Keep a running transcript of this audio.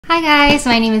Hi guys,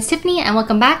 my name is Tiffany and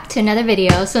welcome back to another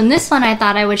video. So in this one I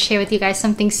thought I would share with you guys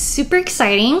something super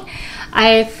exciting.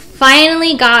 I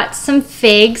finally got some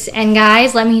FIGS and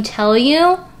guys, let me tell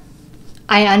you,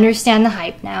 I understand the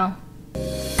hype now.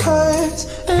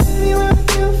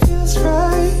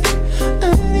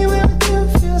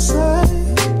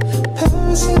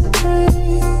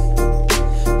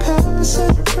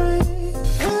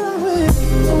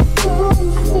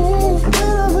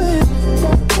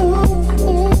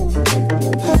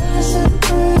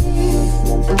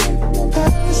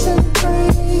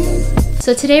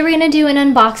 So today we're going to do an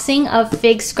unboxing of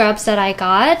FIGS scrubs that I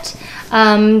got.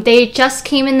 They just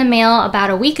came in the mail about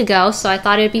a week ago, so I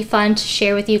thought it would be fun to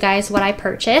share with you guys what I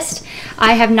purchased.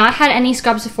 I have not had any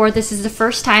scrubs before. This is the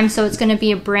first time, so it's going to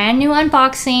be a brand new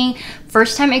unboxing,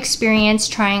 first time experience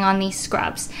trying on these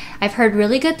scrubs. I've heard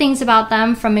really good things about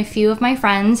them from a few of my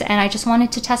friends, and I just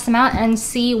wanted to test them out and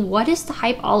see what is the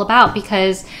hype all about,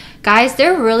 because guys,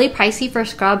 they're really pricey for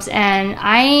scrubs and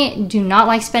I do not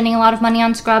like spending a lot of money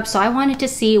on scrubs, so I wanted to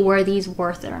see were these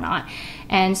worth it or not.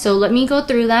 And so let me go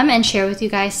through them and share with you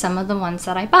guys some of the ones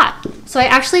that I bought. So I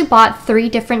actually bought 3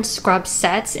 different scrub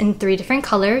sets in 3 different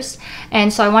colors,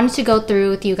 and so I wanted to go through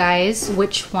with you guys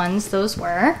which ones those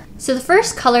were. So the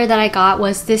first color that I got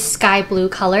was this sky blue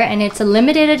color, and it's a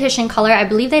limited edition color. I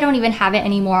believe they don't even have it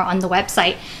anymore on the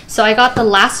website. So I got the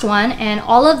last one, and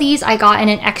all of these I got in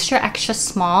an extra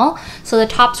small. So the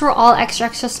tops were all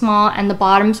extra small and the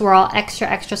bottoms were all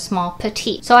extra small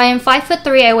petite. So I am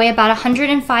 5'3", I weigh about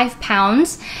 105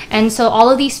 pounds, and so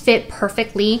all of these fit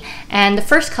perfectly. And the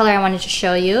first color I wanted to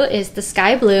show you is the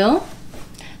sky blue.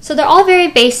 So they're all very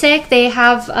basic. They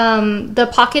have the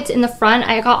pockets in the front.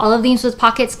 I got all of these with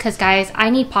pockets because, guys, I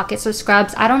need pockets with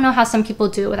scrubs. I don't know how some people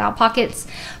do it without pockets,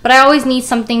 but I always need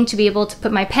something to be able to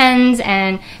put my pens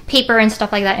and paper and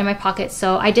stuff like that in my pockets.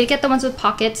 So I did get the ones with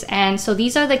pockets, and so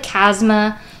these are the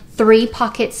Casma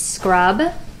 3-pocket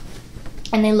scrub,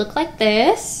 and they look like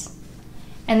this.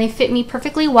 And they fit me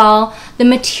perfectly well. The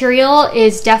material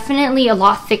is definitely a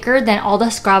lot thicker than all the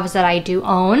scrubs that I do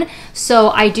own. So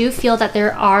I do feel that they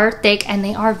are thick and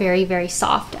they are very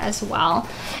soft as well.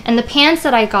 And the pants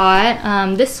that I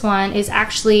got, this one is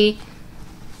actually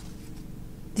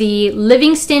the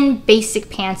Livingston basic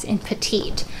pants in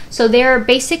Petite. So they're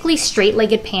basically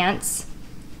straight-legged pants.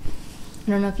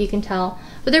 I don't know if you can tell,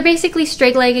 but they're basically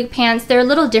straight-legged pants. They're a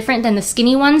little different than the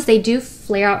skinny ones. They do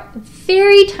flare out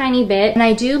very tiny bit, and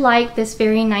I do like this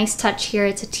very nice touch here.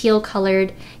 It's a teal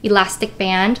colored elastic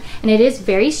band, and it is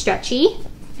very stretchy,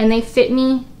 and they fit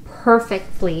me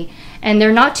perfectly. And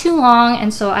they're not too long,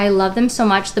 and so I love them so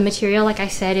much. The material, like I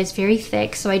said, is very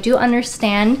thick, so I do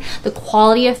understand the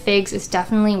quality of FIGS is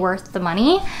definitely worth the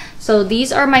money. So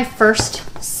these are my first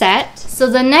set. So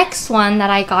the next one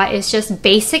that I got is just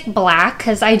basic black,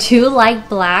 because I do like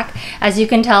black. As you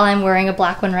can tell, I'm wearing a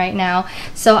black one right now.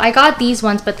 So I got these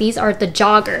ones, but these are the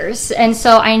joggers. And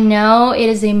so I know it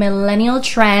is a millennial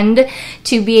trend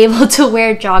to be able to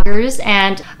wear joggers,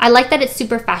 and I like that it's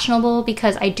super fashionable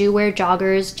because I do wear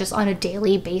joggers just on a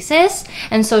daily basis.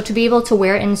 And so to be able to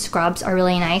wear in scrubs are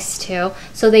really nice too.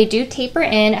 So they do taper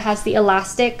in. It has the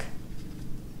elastic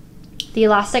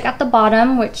at the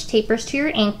bottom, which tapers to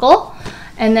your ankle,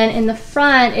 and then in the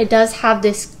front it does have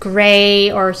this gray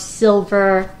or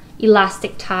silver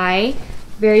elastic tie,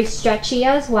 very stretchy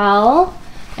as well,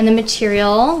 and the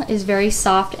material is very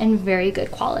soft and very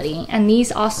good quality. And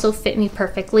these also fit me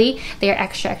perfectly. They are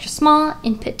extra small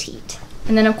in petite.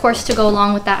 And then of course, to go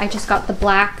along with that, I just got the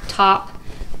black top.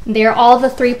 They're all the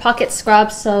 3-pocket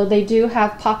scrubs, so they do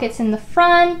have pockets in the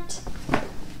front.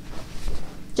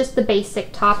 Just the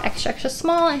basic top, extra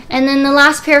small. And then the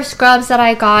last pair of scrubs that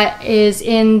I got is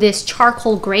in this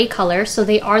charcoal gray color. So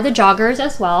they are the joggers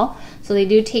as well. So they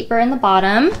do taper in the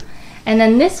bottom. And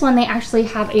then this one, they actually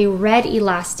have a red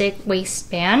elastic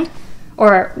waistband,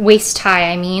 or waist tie,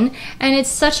 I mean. And it's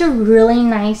such a really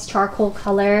nice charcoal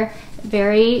color,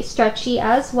 very stretchy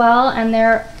as well. And there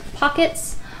are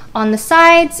pockets on the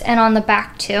sides and on the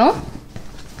back too.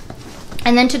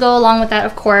 And then to go along with that,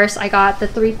 of course, I got the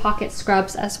 3-pocket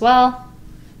scrubs as well.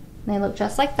 They look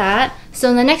just like that. So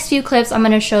in the next few clips I'm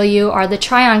going to show you are the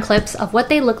try-on clips of what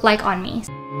they look like on me.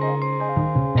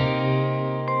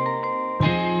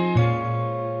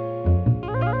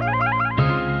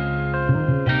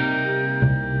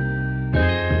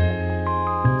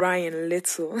 Ryan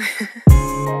Little.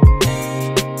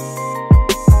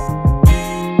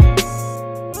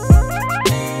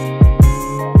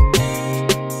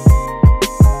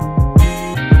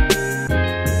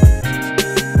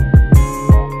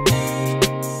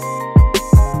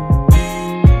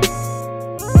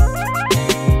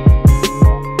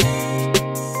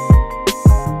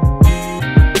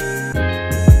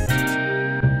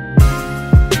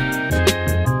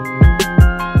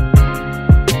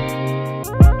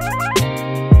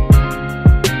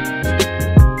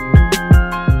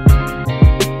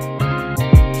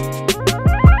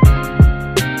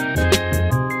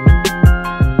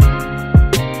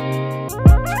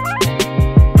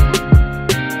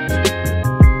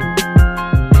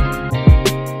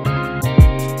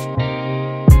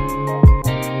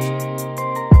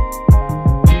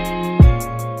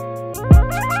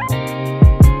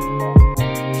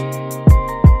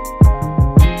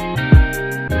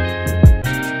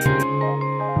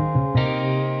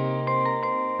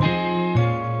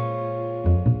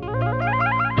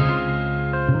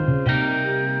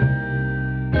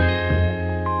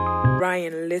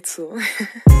 crying little.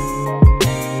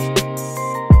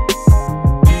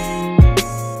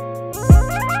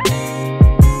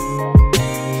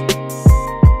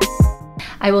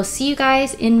 I will see you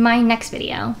guys in my next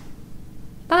video.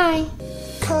 Bye!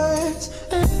 'Cause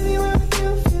anywhere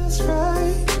you feels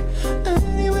right.